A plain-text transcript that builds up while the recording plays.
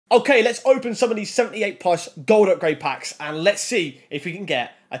Okay, let's open some of these 78 plus gold upgrade packs and let's see if we can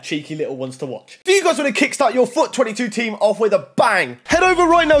get a cheeky little ones to watch. Do you guys want to kickstart your Foot 22 team off with a bang? Head over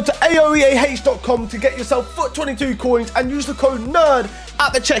right now to aoeah.com to get yourself Foot 22 coins and use the code NERD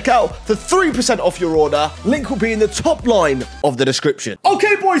at the checkout for 3% off your order. Link will be in the top line of the description.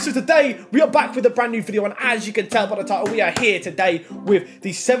 Okay, boys, so today we are back with a brand new video, and as you can tell by the title, we are here today with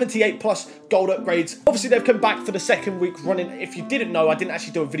the 78 plus gold upgrades. Obviously, they've come back for the second week running. If you didn't know, I didn't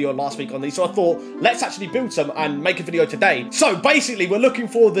actually do a video last week on these, so I thought, let's actually build some and make a video today. So basically, we're looking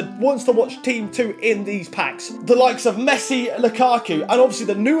for the ones to watch team 2 in these packs. The likes of Messi, Lukaku, and obviously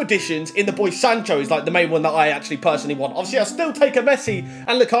the new additions in the boy Sancho is like the main one that I actually personally want. Obviously, I'll still take a Messi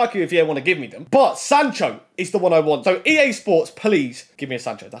and Lukaku if you want to give me them, but Sancho is the one I want. So EA Sports, please give me a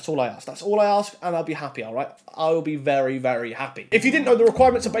Sancho. That's all I ask. That's all I ask, and I'll be happy, all right? I will be very, very happy. If you didn't know, the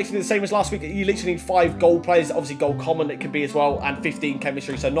requirements are basically the same as last week. You literally need 5 gold players, obviously gold common it can be as well, and 15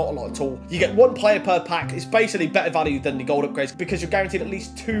 chemistry, so not a lot at all. You get 1 player per pack. It's basically better value than the gold upgrades because you're guaranteed at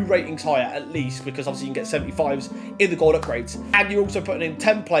least 2 ratings higher, at least, because obviously you can get 75s in the gold upgrades, and you're also putting in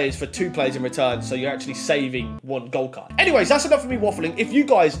 10 players for 2 players in return, so you're actually saving 1 gold card. Anyways, that's enough of me waffling. If you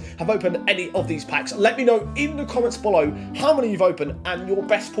guys have opened any of these packs, let me know in the comments below how many you've opened and your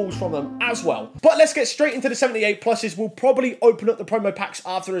best pulls from them as well. But let's get straight into the 78 pluses. We'll probably open up the promo packs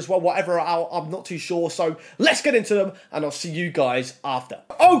after as well, whatever I'm not too sure. So let's get into them and I'll see you guys after.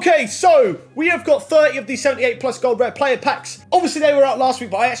 Okay, so we have got 30 of these 78 plus gold rare player packs. Obviously they were out last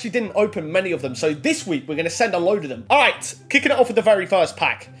week, but I actually didn't open many of them. So this week we're going to send a load of them. All right, kicking it off with the very first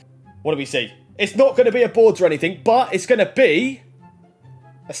pack. What do we see? It's not going to be a boards or anything, but it's going to be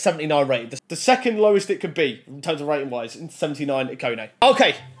a 79 rated. The second lowest it could be in terms of rating wise, in 79 Ikone.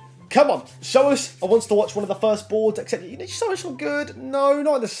 Okay, come on, show us. I want to watch one of the first boards, except you need to show us some good. No,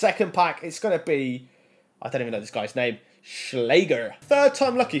 not in the second pack. It's going to be, I don't even know this guy's name, Schlager. Third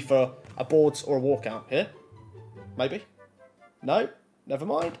time lucky for a boards or a walkout here. Maybe. No, never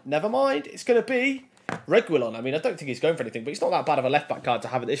mind. Never mind. It's going to be Reguilon. I mean, I don't think he's going for anything, but he's not that bad of a left-back card to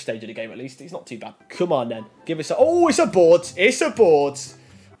have at this stage of the game, at least. He's not too bad. Come on, then. Give us a... Oh, it's a boards. It's a boards.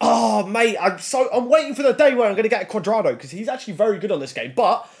 Oh, mate, I'm waiting for the day where I'm going to get a Quadrado, because he's actually very good on this game.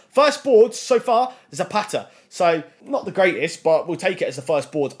 But first boards so far, Zapata. So, not the greatest, but we'll take it as the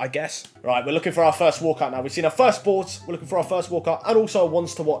first board, I guess. Right, we're looking for our first walkout now. We've seen our first boards. We're looking for our first walkout, and also a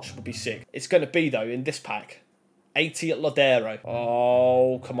ones to watch would be sick. It's going to be, though, in this pack, 80 at Lodero.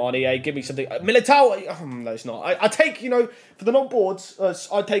 Oh, come on, EA, give me something. Militao, no, it's not. I take, you know, for the non-boards,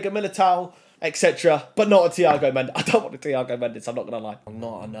 I'd take a Militao, etc. But not a Thiago Mendes. I don't want a Thiago Mendes, I'm not going to lie.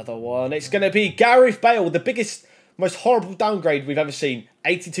 Not another one. It's going to be Gareth Bale, the biggest, most horrible downgrade we've ever seen.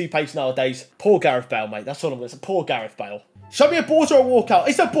 82 pace nowadays. Poor Gareth Bale, mate. That's all I'm going to say. Poor Gareth Bale. Show me a board or a walkout.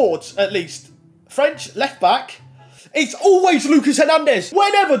 It's a board, at least. French, left back. It's always Lucas Hernandez.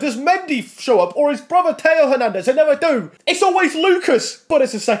 Whenever does Mendy show up, or his brother Teo Hernandez, they never do. It's always Lucas. But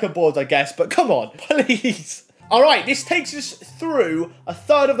it's a second board, I guess. But come on, please. All right, this takes us through a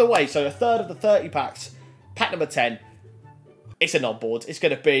third of the way. So a third of the 30 packs. Pack number 10. It's a non-board. It's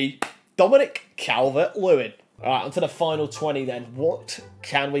going to be Dominic Calvert-Lewin. All right, on to the final 20 then. What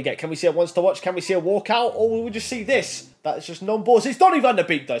can we get? Can we see a once to watch? Can we see a walkout? Or will we just see this? That's just non-boards. It's Donny van der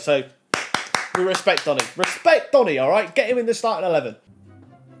Beek, though, so we respect Donny. Respect Donny, all right? Get him in the starting 11.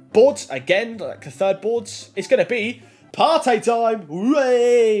 Boards, again, like the third boards. It's going to be Partey time.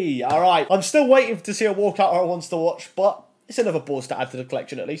 Hooray! All right, I'm still waiting to see a walkout or a once to watch, but it's another boards to add to the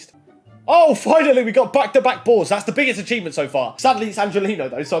collection at least. Oh, finally, we got back-to-back balls. That's the biggest achievement so far. Sadly, it's Angelino,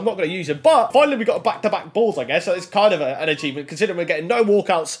 though, so I'm not going to use him. But finally, we got a back-to-back balls, I guess. So it's kind of an achievement, considering we're getting no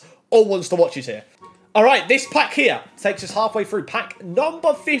walkouts or ones to watches here. All right, this pack here takes us halfway through pack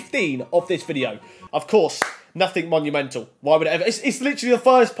number 15 of this video. Of course, nothing monumental. Why would it ever? It's literally the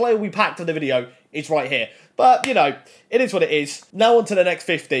first player we packed in the video. It's right here. But, you know, it is what it is. Now on to the next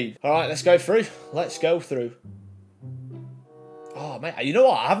 15. All right, let's go through. Let's go through. Oh, mate, you know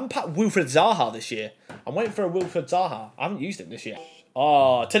what? I haven't packed Wilfred Zaha this year. I'm waiting for a Wilfred Zaha. I haven't used him this year.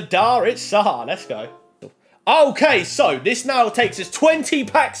 Oh, Tadar, it's Zaha. Let's go. Okay, so this now takes us 20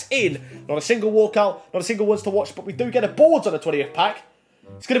 packs in. Not a single walkout, not a single ones to watch, but we do get a boards on the 20th pack.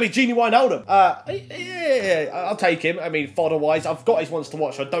 It's going to be Genie Wijnaldum. Yeah, I'll take him. I mean, fodder-wise, I've got his ones to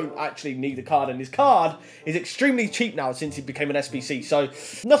watch. So I don't actually need the card, and his card is extremely cheap now since he became an SBC. So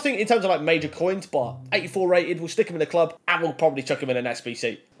nothing in terms of like major coins, but 84 rated. We'll stick him in the club, and we'll probably chuck him in an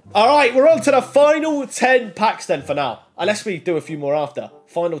SBC. All right, we're on to the final 10 packs then for now. Unless we do a few more after.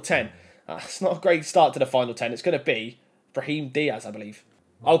 Final 10. It's not a great start to the final 10. It's going to be Brahim Diaz, I believe.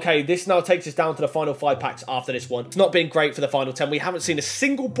 Okay, this now takes us down to the final 5 packs after this one. It's not been great for the final 10. We haven't seen a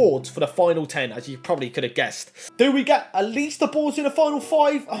single board for the final 10, as you probably could have guessed. Do we get at least a board in the final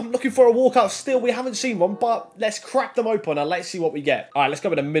 5? I'm looking for a walkout still. We haven't seen one, but let's crack them open and let's see what we get. All right, let's go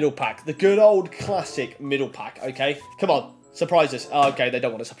with the middle pack. The good old classic middle pack, okay? Come on. Surprise us. Oh, okay, they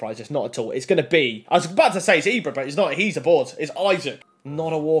don't want to surprise us. Not at all. It's going to be... I was about to say it's Ibra, but it's not. He's a board. It's Isaac.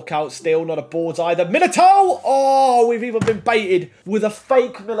 Not a walkout still, not a board either. Militao! Oh, we've even been baited with a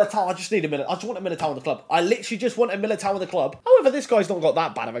fake Militao. I just need a minute. I just want a Militao in the club. I literally just want a Militao in the club. However, this guy's not got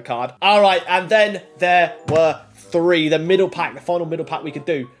that bad of a card. All right, and then there were 3. The middle pack, the final middle pack we could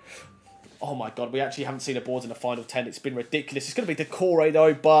do. Oh my god, we actually haven't seen a board in the final 10. It's been ridiculous. It's going to be Decore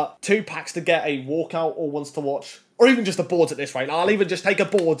though, but 2 packs to get a walkout or ones to watch. Or even just a board at this rate. I'll even just take a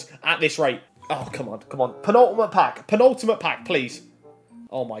board at this rate. Oh, come on, come on. Penultimate pack. Penultimate pack, please.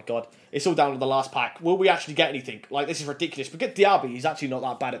 Oh my god. It's all down to the last pack. Will we actually get anything? Like, this is ridiculous. We get Diaby. He's actually not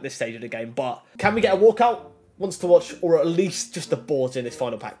that bad at this stage of the game. But can we get a walkout? Ones to watch? Or at least just the boards in this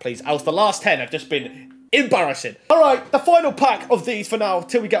final pack, please. Else the last 10 have just been embarrassing. All right, the final pack of these for now,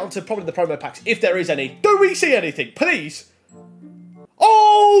 till we get onto probably the promo packs, if there is any. Do we see anything? Please.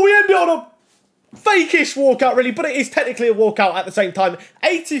 Oh, we ended on a fake-ish walkout, really, but it is technically a walkout at the same time.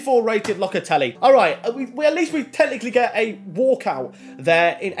 84 rated Locatelli. All right, we at least we technically get a walkout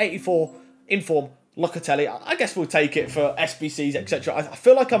there in 84 inform Locatelli. I guess we'll take it for SBCs, etc. I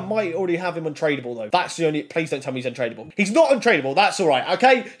feel like I might already have him untradeable, though. That's the only... Please don't tell me he's untradeable. He's not untradeable. That's all right,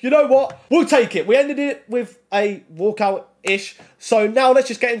 okay? You know what? We'll take it. We ended it with a walkout-ish. So now let's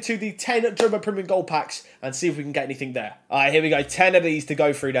just get into the 10 Dribble Premium Gold packs and see if we can get anything there. All right, here we go. 10 of these to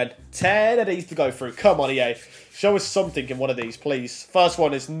go through, then. 10 of these to go through. Come on, EA. Show us something in one of these, please. First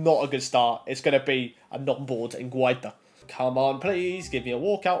one is not a good start. It's going to be a non-board in Guaita. Come on, please. Give me a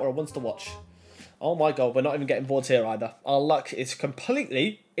walkout or a ones to watch. Oh my god, we're not even getting boards here either. Our luck is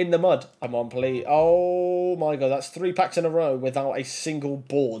completely in the mud. I'm on, please. Oh my god, that's 3 packs in a row without a single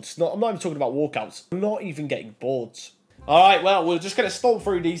board. I'm not even talking about walkouts. I'm not even getting boards. Alright, well, we're just going to stomp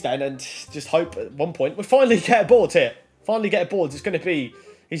through these then and just hope at one point we finally get a board here. Finally get a board. It's going to be...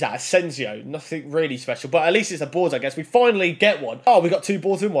 He's at Asensio. Nothing really special, but at least it's a board, I guess. We finally get one. Oh, we got 2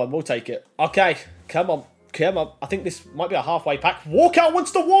 boards in one. We'll take it. Okay, come on. Come on. I think this might be a halfway pack. Walkout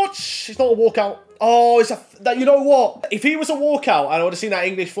wants to watch. It's not a walkout. Oh, it's a... You know what? If he was a walkout and I would have seen that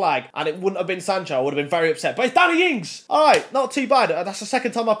English flag and it wouldn't have been Sancho, I would have been very upset. But it's Danny Ings. All right, not too bad. That's the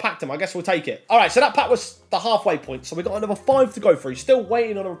second time I packed him. I guess we'll take it. All right, so that pack was the halfway point. So we got another 5 to go through. Still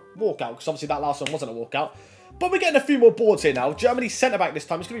waiting on a walkout because obviously that last one wasn't a walkout. But we're getting a few more boards here now. Germany's centre-back this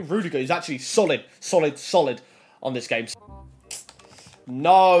time. It's going to be Rudiger. He's actually solid on this game.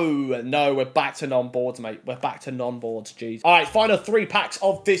 No, we're back to non-boards, mate. We're back to non-boards, jeez. All right, final 3 packs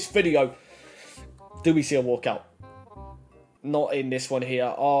of this video. Do we see a walkout? Not in this one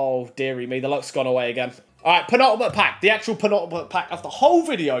here. Oh, dearie me. The luck's gone away again. All right, penultimate pack. The actual penultimate pack of the whole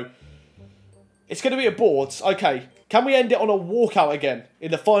video. It's going to be a boards. Okay, can we end it on a walkout again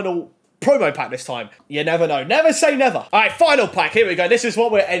in the final promo pack this time? You never know. Never say never. All right, final pack. Here we go. This is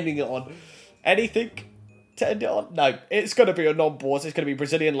what we're ending it on. Anything to end it on? No, it's going to be a non-boards. It's going to be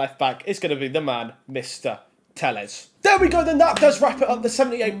Brazilian left back. It's going to be the man, Mr. Telles. There we go, then that does wrap it up. The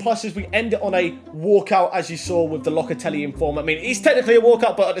 78 pluses, we end it on a walkout, as you saw with the Locatelli inform. I mean, it's technically a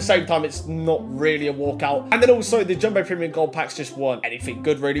walkout, but at the same time, it's not really a walkout. And then also, the Jumbo Premium Gold packs just weren't anything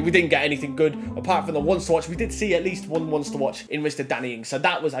good, really. We didn't get anything good, apart from the ones to watch. We did see at least one ones to watch in Mr. Danny Ings, so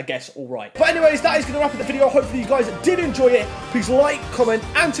that was, I guess, all right. But anyways, that is going to wrap up the video. Hopefully, you guys did enjoy it. Please like, comment,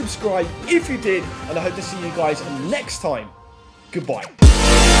 and subscribe if you did. And I hope to see you guys next time. Goodbye.